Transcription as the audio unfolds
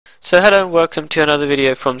So hello and welcome to another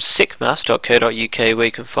video from sickmaths.co.uk, where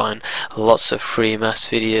you can find lots of free maths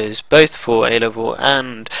videos both for A-level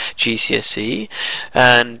and GCSE,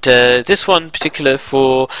 and this one particular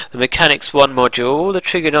for the Mechanics 1 module, all the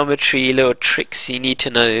trigonometry little tricks you need to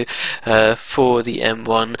know for the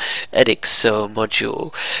M1 Edexcel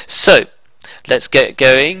module. So let's get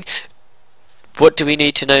going. What do we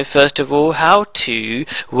need to know first of all? How to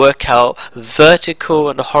work out vertical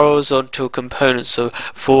and horizontal components of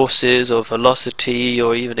forces or velocity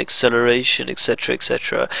or even acceleration, etc,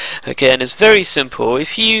 etc. Okay, and it's very simple.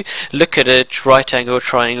 If you look at a right angle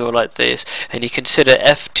triangle like this and you consider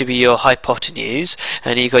F to be your hypotenuse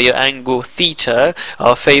and you got your angle theta,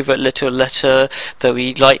 our favourite little letter that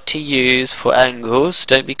we like to use for angles,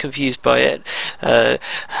 don't be confused by it.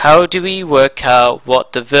 How do we work out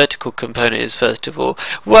what the vertical component is first of all?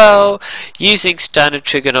 Well, using standard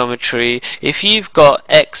trigonometry, if you've got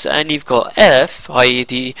x and you've got f, i.e.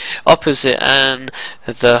 the opposite and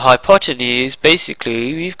the hypotenuse,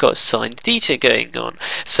 basically we've got sine theta going on.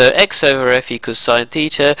 So x over f equals sine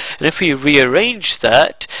theta, and if we rearrange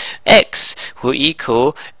that, x will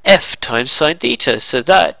equal f times sine theta. So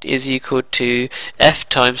that is equal to f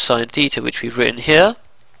times sine theta, which we've written here.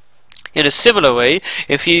 In a similar way,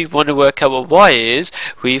 if you want to work out what y is,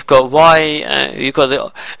 we've got y, we've got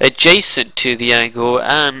the adjacent to the angle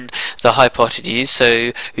and the hypotenuse,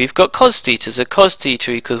 so we've got cos theta. So cos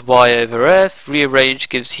theta equals y over f, rearranged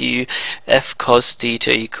gives you f cos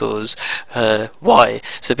theta equals y.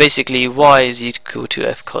 So basically y is equal to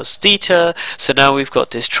f cos theta. So now we've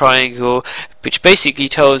got this triangle, which basically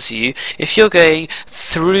tells you if you're going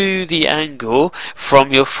through the angle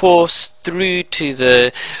from your force through to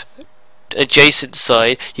the adjacent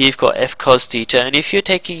side, you've got f cos theta, and if you're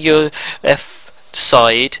taking your f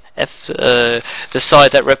side, the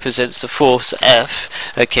side that represents the force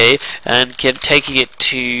F, okay, and taking it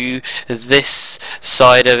to this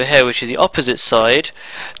side over here, which is the opposite side,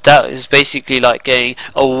 that is basically like going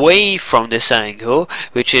away from this angle,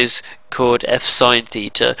 which is called f sine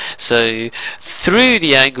theta. So through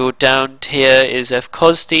the angle down here is f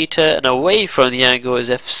cos theta, and away from the angle is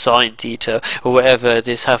f sine theta, or whatever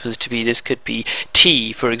this happens to be. This could be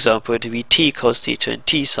t, for example, to be t cos theta and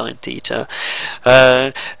t sine theta.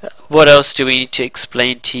 What else do we need to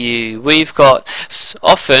explain to you? We've got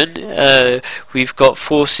often we've got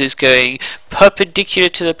forces going perpendicular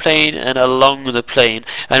to the plane and along the plane,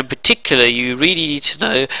 and in particular you really need to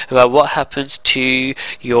know about what happens to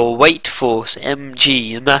your weight force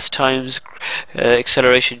mg, mass times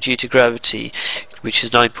acceleration due to gravity, which is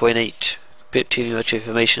 9.8. Bit too much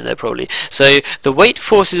information there probably. So the weight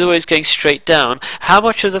force is always going straight down. How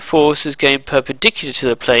much of the force is going perpendicular to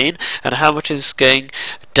the plane and how much is going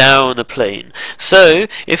down the plane? So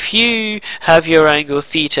if you have your angle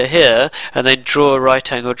theta here and then draw a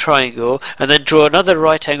right angle triangle and then draw another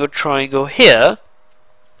right angle triangle here,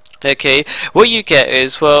 okay, what you get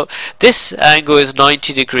is, well, this angle is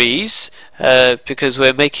 90 degrees because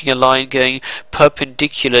we're making a line going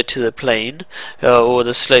perpendicular to the plane, or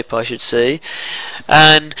the slope I should say,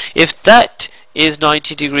 and if that is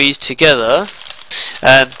 90 degrees together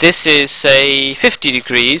and this is say 50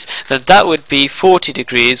 degrees, then that would be 40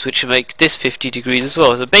 degrees, which would make this 50 degrees as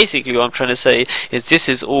well. So basically what I'm trying to say is this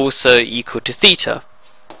is also equal to theta.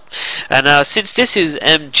 And now since this is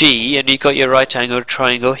mg and you've got your right angle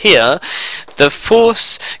triangle here, the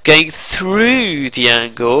force going through the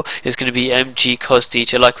angle is going to be mg cos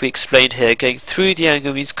theta, like we explained here. Going through the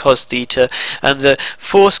angle means cos theta, and the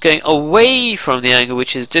force going away from the angle,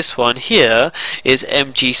 which is this one here, is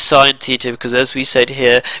mg sine theta, because as we said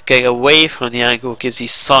here, going away from the angle gives you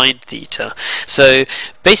sine theta. So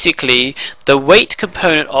basically the weight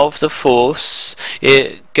component of the force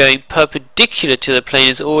going perpendicular to the plane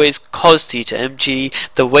is always cos theta, mg,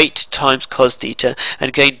 the weight times cos theta,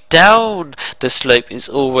 and going down the slope is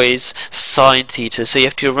always sine theta. So you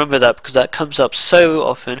have to remember that, because that comes up so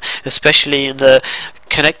often, especially in the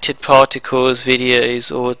connected particles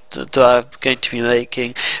videos or that I'm going to be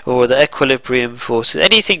making, or the equilibrium forces,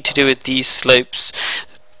 anything to do with these slopes.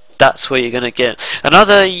 That's where you're going to get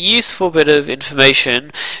another useful bit of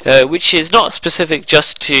information, which is not specific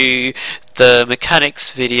just to the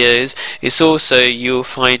mechanics videos. It's also, you'll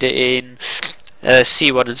find it in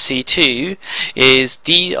C1 and C2, is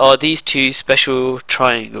these two special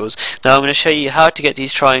triangles. Now I'm going to show you how to get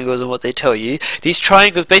these triangles and what they tell you. These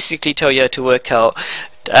triangles basically tell you how to work out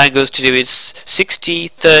angles to do with 60,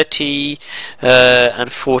 30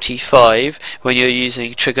 and 45 when you're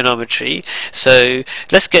using trigonometry. So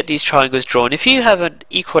let's get these triangles drawn. If you have an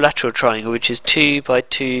equilateral triangle, which is 2 by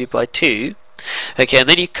 2 by 2, okay, and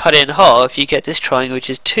then you cut it in half, you get this triangle which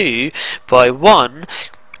is 2 by 1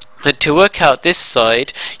 And to work out this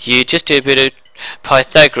side, you just do a bit of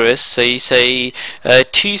Pythagoras. So you say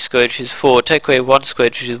 2 squared, which is 4, take away 1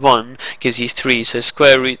 squared, which is 1, gives you 3. So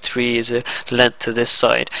square root 3 is the length of this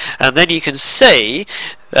side. And then you can say,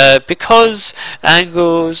 because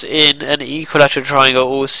angles in an equilateral triangle are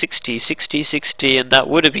all 60, 60, 60, and that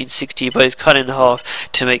would have been 60, but it's cut in half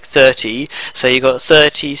to make 30. So you got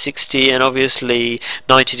 30, 60, and obviously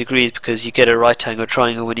 90 degrees, because you get a right angle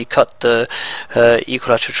triangle when you cut the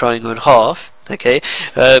equilateral triangle in half. Okay,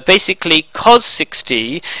 basically cos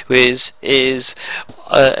 60 is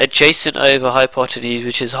adjacent over hypotenuse,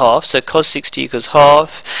 which is half. So cos 60 equals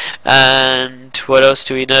half. And what else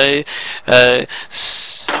do we know?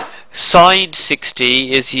 Sine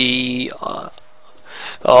 60 is the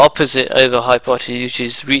opposite over hypotenuse, which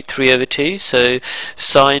is root 3 over 2. So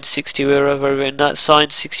sine 60, wherever I've written that,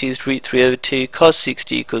 sine 60 is root 3 over 2, cos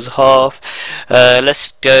 60 equals half. Let's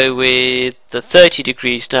go with the 30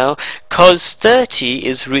 degrees now. Cos 30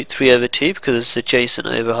 is root 3 over 2 because it's adjacent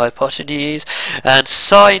over hypotenuse, and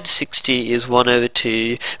sine 60 is 1 over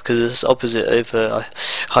 2 because it's opposite over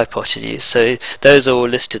hypotenuse. So those are all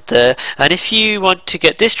listed there. And if you want to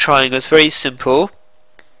get this triangle, it's very simple.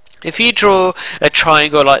 If you draw a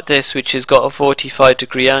triangle like this, which has got a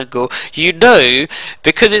 45-degree angle, you know,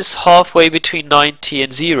 because it's halfway between 90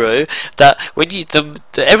 and 0, that when you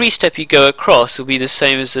every step you go across will be the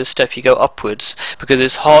same as the step you go upwards, because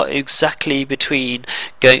it's exactly between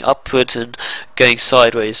going upwards and going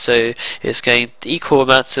sideways. So it's going equal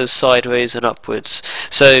amounts of sideways and upwards.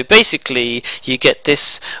 So basically, you get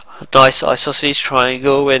this nice isosceles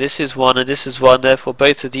triangle where this is 1 and this is 1, therefore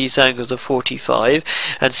both of these angles are 45.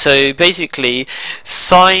 And so basically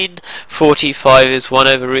sine 45 is 1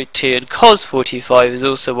 over root 2, and cos 45 is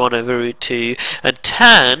also 1 over root 2, and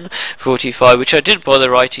tan 45, which I didn't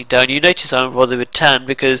bother writing down. You notice I don't bother with tan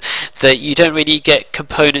because you don't really get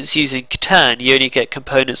components using tan, you only get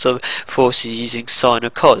components of forces using sine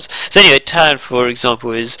or cos. So anyway, tan, for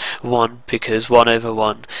example, is 1 because 1 over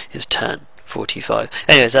 1 is tan 45.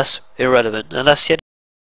 Anyways, that's irrelevant, and that's the end of